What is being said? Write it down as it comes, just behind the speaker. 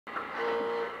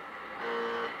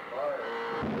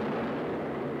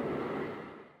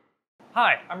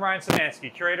Hi, I'm Ryan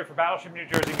Szymanski, curator for Battleship New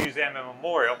Jersey Museum and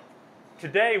Memorial.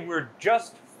 Today we're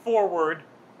just forward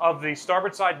of the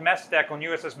starboard side mess deck on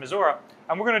USS Missouri,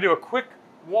 and we're going to do a quick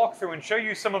walkthrough and show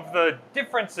you some of the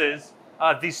differences.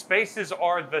 These spaces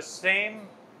are the same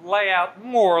layout,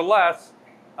 more or less,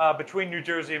 between New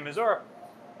Jersey and Missouri,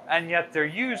 and yet they're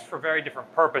used for very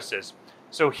different purposes.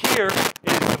 So here is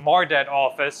the Mardet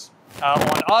office.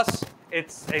 On us,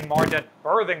 it's a Mardet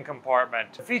berthing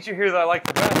compartment. The feature here that I like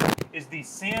the best is the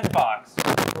sandbox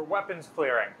for weapons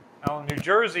clearing. Now in New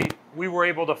Jersey, we were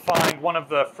able to find one of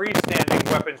the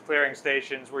freestanding weapons clearing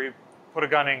stations where you put a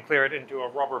gun in and clear it into a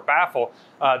rubber baffle.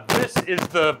 This is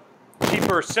the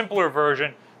cheaper, simpler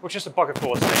version, which is a bucket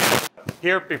full of sand.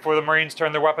 Here, before the Marines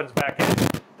turn their weapons back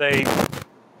in, they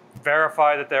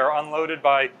verify that they're unloaded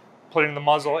by putting the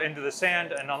muzzle into the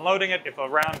sand and unloading it. If a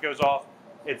round goes off,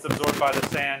 it's absorbed by the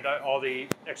sand. All the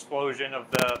explosion of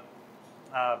the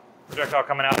projectile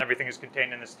coming out and everything is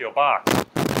contained in the steel box.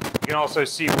 You can also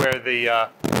see where the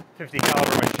 50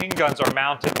 caliber machine guns are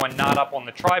mounted when not up on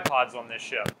the tripods on this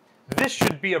ship. This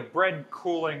should be a bread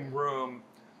cooling room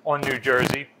on New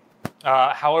Jersey.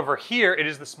 However, here it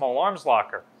is the small arms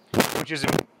locker, which is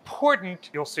important.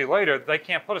 You'll see later, they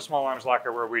can't put a small arms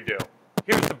locker where we do.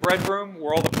 Here's the bread room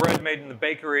where all the bread made in the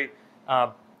bakery,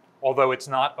 although it's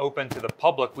not open to the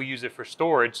public, we use it for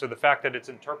storage, so the fact that it's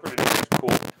interpreted is cool.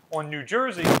 On New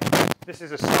Jersey, this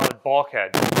is a solid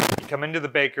bulkhead. You come into the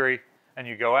bakery and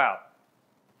you go out.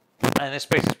 And this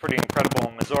space is pretty incredible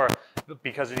in Missouri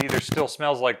because it either still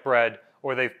smells like bread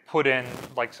or they've put in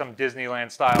like some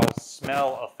Disneyland style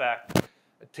smell effect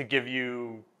to give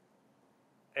you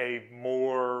a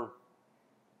more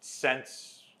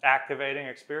sense activating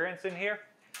experience in here.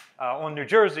 On New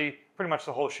Jersey, pretty much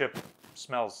the whole ship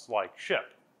smells like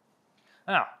ship.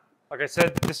 Now, like I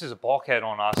said, this is a bulkhead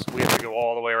on us. We have to go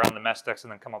all the way around the mess decks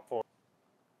and then come up forward.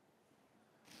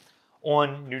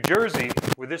 On New Jersey,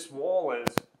 where this wall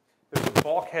is, there's a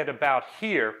bulkhead about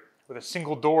here with a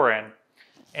single door in,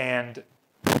 and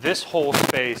this whole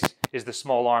space is the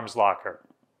small arms locker.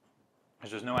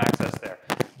 There's no access there.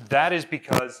 That is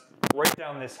because right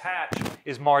down this hatch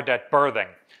is Mardet berthing.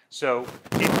 So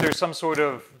if there's some sort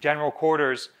of general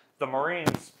quarters, the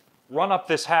Marines run up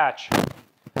this hatch.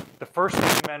 The first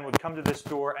 3 men would come to this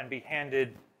door and be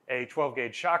handed a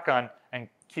 12-gauge shotgun and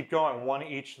keep going, one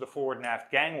each to the forward and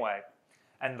aft gangway.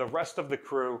 And the rest of the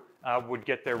crew would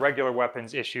get their regular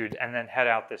weapons issued and then head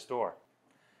out this door.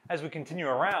 As we continue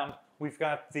around, we've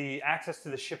got the access to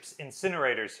the ship's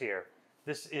incinerators here.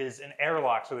 This is an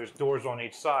airlock, so there's doors on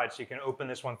each side, so you can open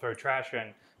this one, throw trash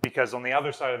in, because on the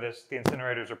other side of this, the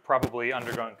incinerators are probably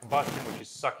undergoing combustion, which is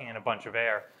sucking in a bunch of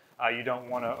air. You don't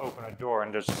want to open a door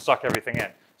and just suck everything in.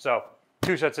 So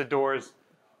 2 sets of doors.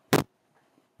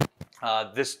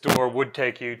 This door would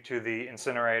take you to the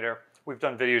incinerator. We've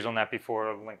done videos on that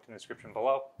before, linked in the description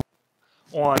below.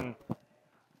 On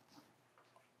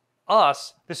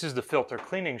us, this is the filter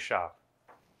cleaning shop.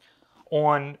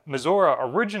 On Missouri,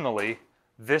 originally,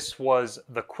 this was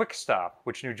the quick stop,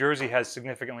 which New Jersey has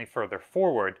significantly further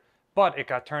forward, but it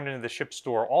got turned into the ship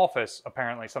store office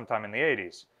apparently sometime in the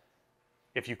 80s.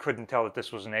 If you couldn't tell that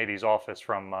this was an 80s office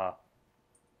from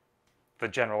the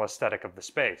general aesthetic of the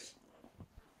space.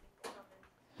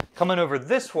 Coming over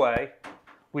this way,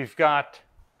 we've got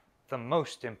the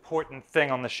most important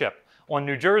thing on the ship. On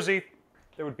New Jersey,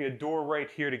 there would be a door right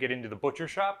here to get into the butcher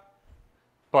shop,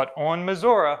 but on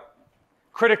Missouri,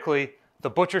 critically, the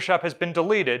butcher shop has been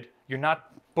deleted. You're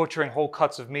not butchering whole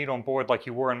cuts of meat on board like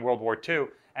you were in World War II,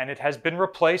 and it has been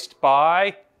replaced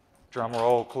by, drum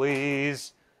roll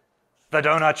please, the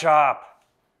donut shop.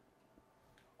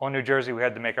 On New Jersey, we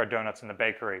had to make our donuts in the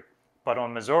bakery, but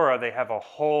on Missouri, they have a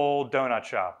whole donut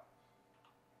shop.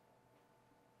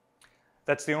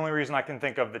 That's the only reason I can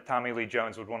think of that Tommy Lee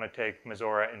Jones would want to take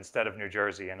Missouri instead of New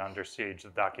Jersey in Under Siege, the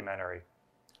documentary.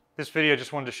 This video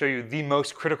just wanted to show you the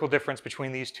most critical difference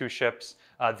between these two ships.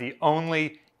 The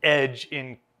only edge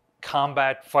in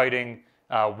combat fighting,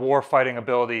 war fighting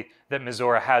ability that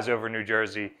Missouri has over New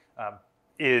Jersey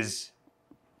is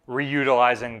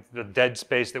reutilizing the dead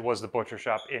space that was the butcher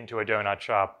shop into a donut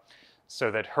shop so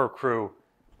that her crew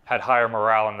had higher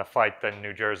morale in the fight than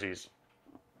New Jersey's.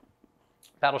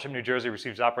 Battleship New Jersey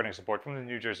receives operating support from the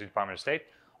New Jersey Department of State,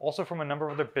 also from a number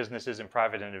of other businesses and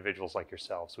private individuals like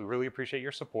yourselves. We really appreciate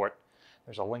your support.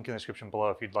 There's a link in the description below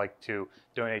if you'd like to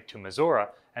donate to Missouri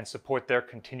and support their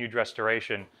continued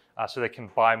restoration so they can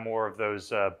buy more of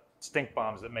those stink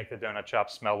bombs that make the donut shop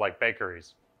smell like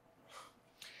bakeries.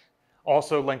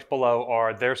 Also linked below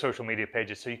are their social media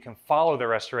pages so you can follow their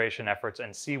restoration efforts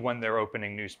and see when they're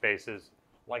opening new spaces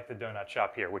like the donut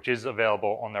shop here, which is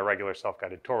available on their regular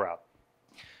self-guided tour route.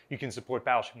 You can support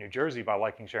Battleship New Jersey by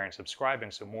liking, sharing, and subscribing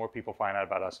so more people find out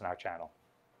about us and our channel.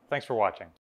 Thanks for watching.